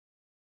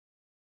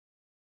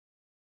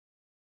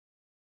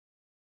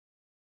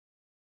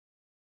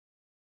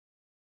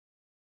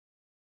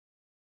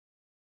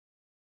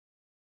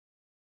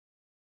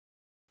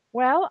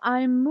Well,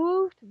 I'm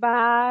moved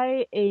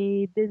by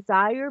a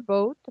desire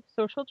both of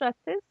social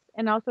justice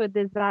and also a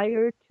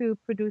desire to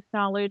produce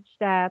knowledge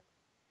that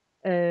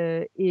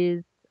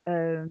is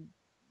uh,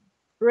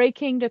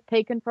 breaking the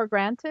taken for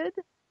granted,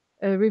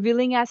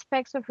 revealing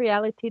aspects of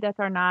reality that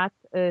are not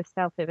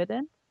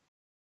self-evident.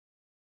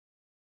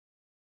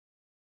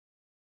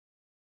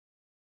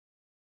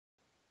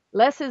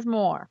 Less is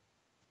more.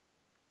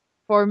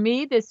 For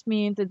me, this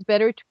means it's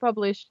better to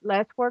publish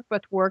less work,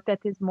 but work that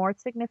is more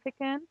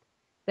significant,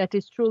 that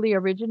is truly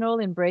original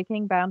in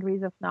breaking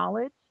boundaries of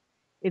knowledge.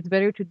 It's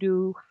better to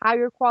do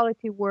higher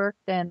quality work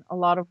than a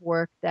lot of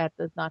work that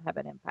does not have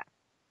an impact.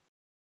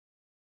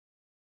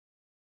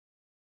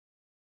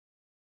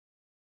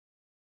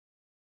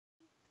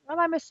 Well,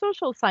 I'm a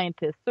social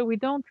scientist, so we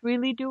don't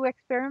really do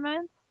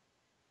experiments.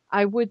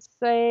 I would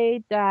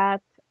say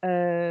that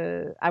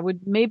I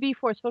would maybe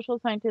for social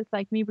scientists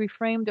like me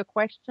reframe the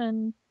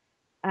question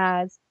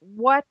as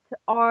what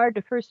are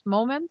the first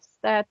moments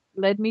that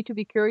led me to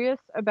be curious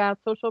about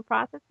social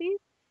processes?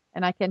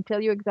 And I can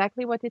tell you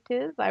exactly what it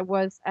is. I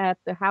was at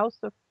the house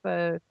of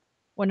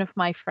one of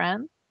my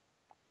friends,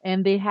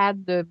 and they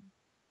had the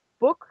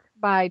book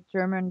by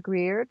German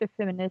Greer, The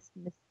Feminist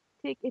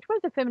Mystique. It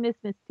was The Feminist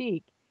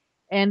Mystique,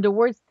 and the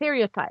word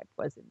stereotype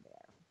was in there.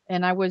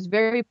 And I was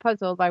very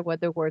puzzled by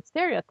what the word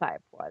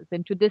stereotype was.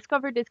 And to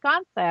discover this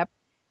concept,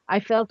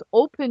 I felt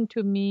open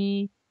to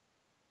me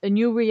a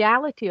new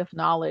reality of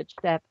knowledge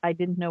that I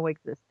didn't know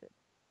existed.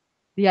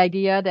 The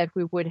idea that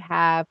we would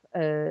have,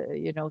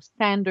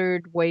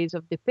 standard ways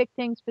of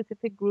depicting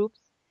specific groups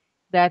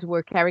that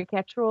were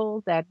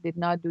caricatural, that did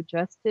not do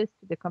justice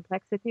to the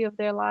complexity of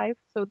their life.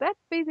 So that's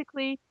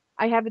basically,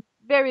 I have a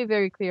very,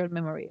 very clear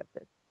memory of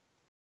this.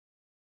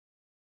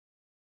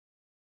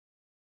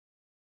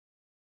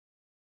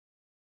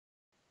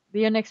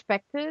 The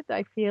unexpected,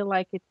 I feel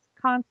like it's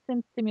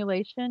constant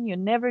stimulation. You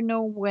never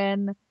know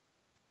when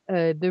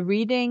the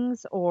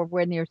readings or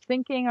when you're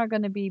thinking are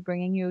going to be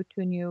bringing you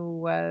to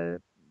new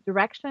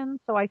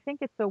directions. So I think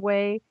it's a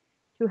way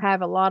to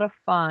have a lot of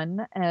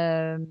fun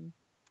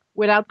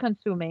without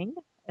consuming.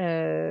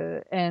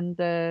 And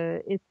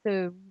it's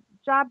a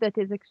job that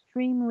is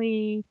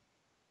extremely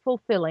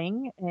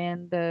fulfilling,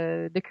 and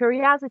the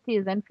curiosity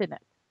is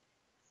infinite.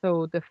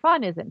 So the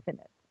fun is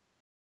infinite.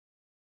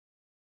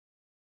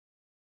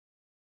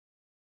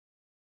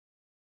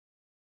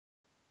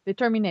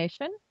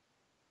 Determination.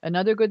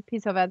 Another good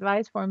piece of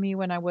advice for me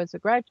when I was a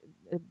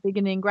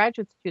beginning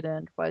graduate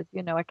student was,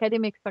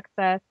 academic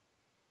success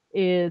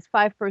is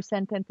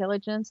 5%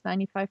 intelligence,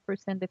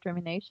 95%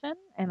 determination.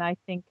 And I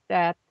think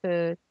that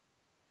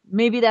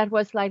maybe that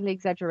was slightly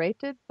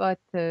exaggerated, but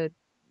there's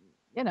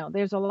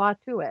a lot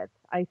to it.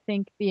 I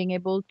think being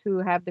able to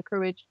have the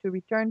courage to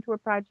return to a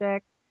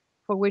project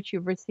for which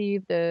you've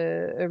received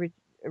a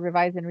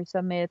revise and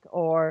resubmit,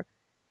 or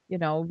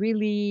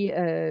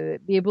really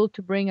be able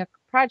to bring a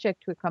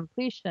project to a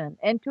completion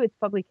and to its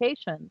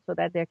publication so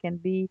that there can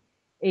be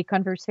a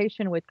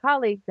conversation with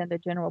colleagues and the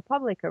general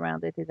public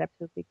around it is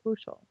absolutely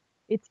crucial.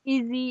 It's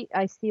easy,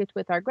 I see it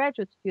with our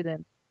graduate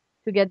students,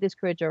 to get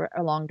discouraged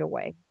along the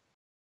way.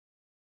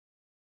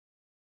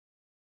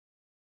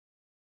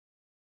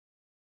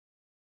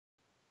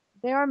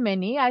 There are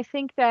many. I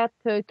think that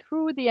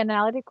through the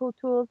analytical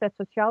tools that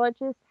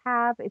sociologists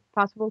have, it's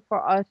possible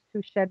for us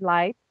to shed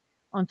light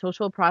on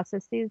social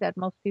processes that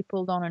most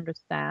people don't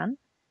understand.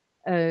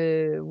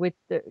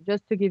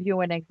 Just to give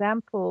you an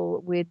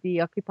example, with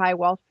the Occupy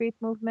Wall Street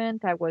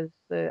movement, I was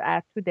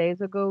asked 2 days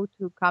ago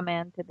to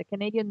comment in the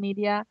Canadian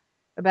media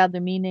about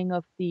the meaning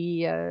of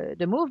the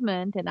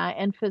movement, and I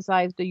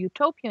emphasized the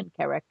utopian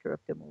character of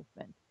the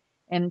movement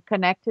and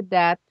connected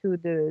that to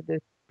the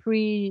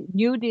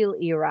pre-New Deal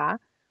era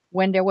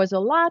when there was a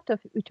lot of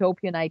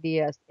utopian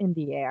ideas in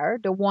the air.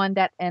 The one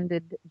that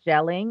ended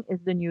gelling is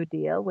the New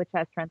Deal, which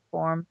has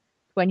transformed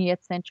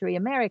 20th century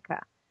America.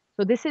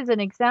 So this is an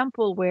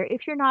example where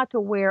if you're not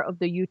aware of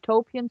the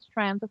utopian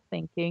strands of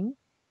thinking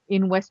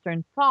in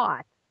Western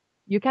thought,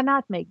 you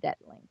cannot make that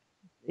link.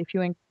 If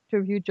you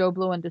interview Joe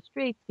Blow on the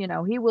streets,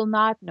 he will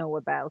not know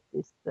about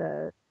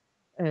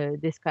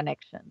this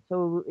connection.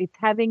 So it's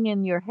having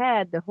in your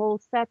head the whole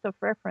set of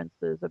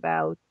references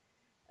about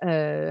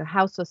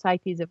how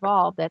societies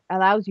evolve that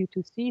allows you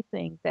to see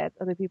things that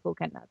other people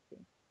cannot see.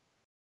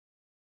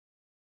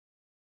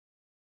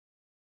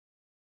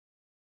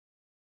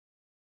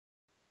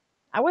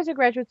 I was a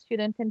graduate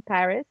student in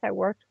Paris. I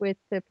worked with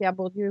Pierre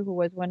Bourdieu, who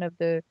was one of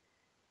the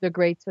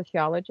great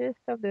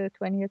sociologists of the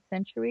 20th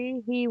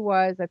century. He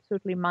was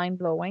absolutely mind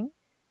blowing.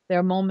 There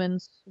are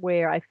moments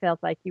where I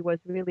felt like he was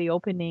really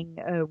opening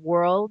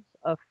worlds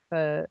of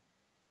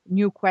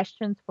new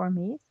questions for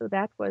me. So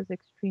that was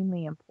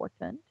extremely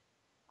important.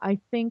 I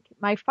think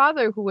my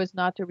father, who was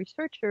not a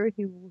researcher,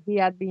 he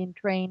had been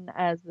trained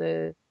as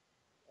a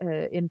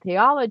in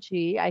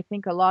theology. I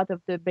think a lot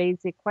of the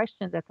basic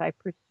questions that I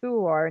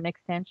pursue are an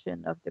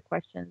extension of the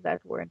questions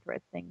that were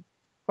interesting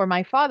for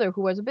my father,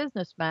 who was a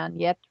businessman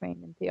yet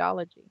trained in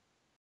theology.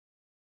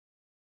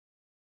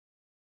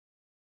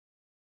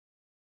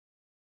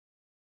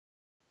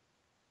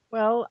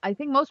 Well, I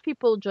think most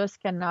people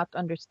just cannot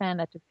understand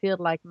that a field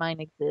like mine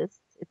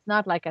exists. It's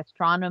not like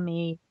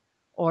astronomy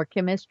or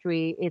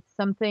chemistry. It's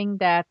something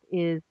that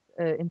is,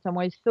 in some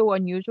ways, so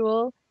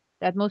unusual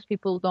that most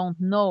people don't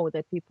know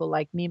that people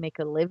like me make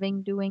a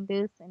living doing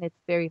this, and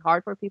it's very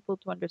hard for people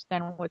to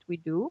understand what we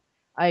do.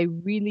 I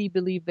really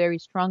believe very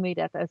strongly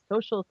that as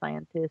social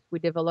scientists, we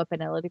develop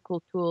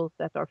analytical tools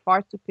that are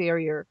far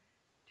superior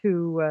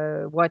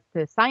to what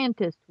the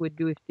scientists would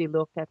do if they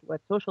looked at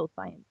what social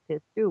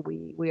scientists do.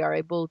 We are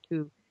able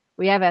to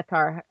we have at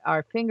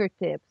our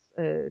fingertips,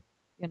 a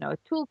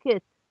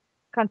toolkit,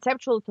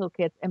 conceptual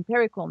toolkit,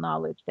 empirical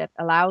knowledge that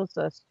allows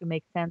us to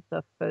make sense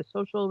of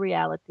social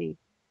reality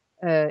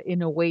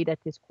in a way that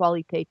is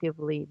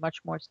qualitatively much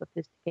more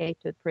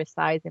sophisticated,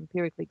 precise,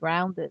 empirically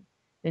grounded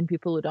than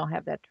people who don't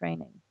have that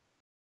training.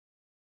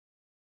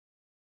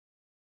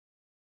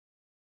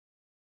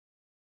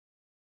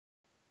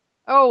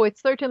 Oh, it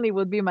certainly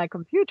would be my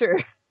computer.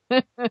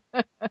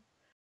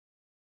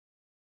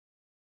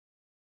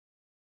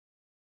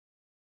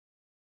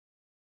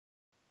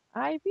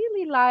 I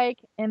really like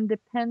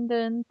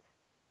independent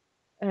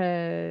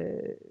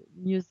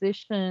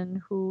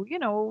musician who,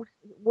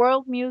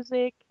 world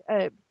music.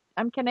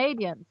 I'm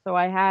Canadian, so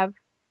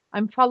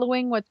I'm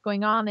following what's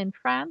going on in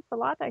France a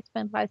lot. I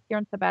spent last year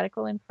on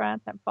sabbatical in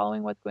France. I'm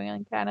following what's going on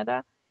in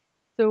Canada.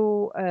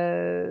 So,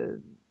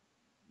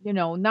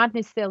 not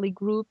necessarily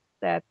groups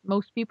that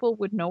most people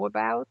would know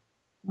about,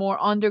 more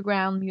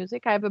underground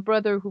music. I have a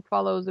brother who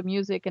follows the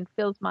music and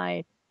fills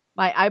my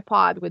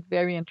iPod with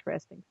very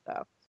interesting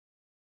stuff.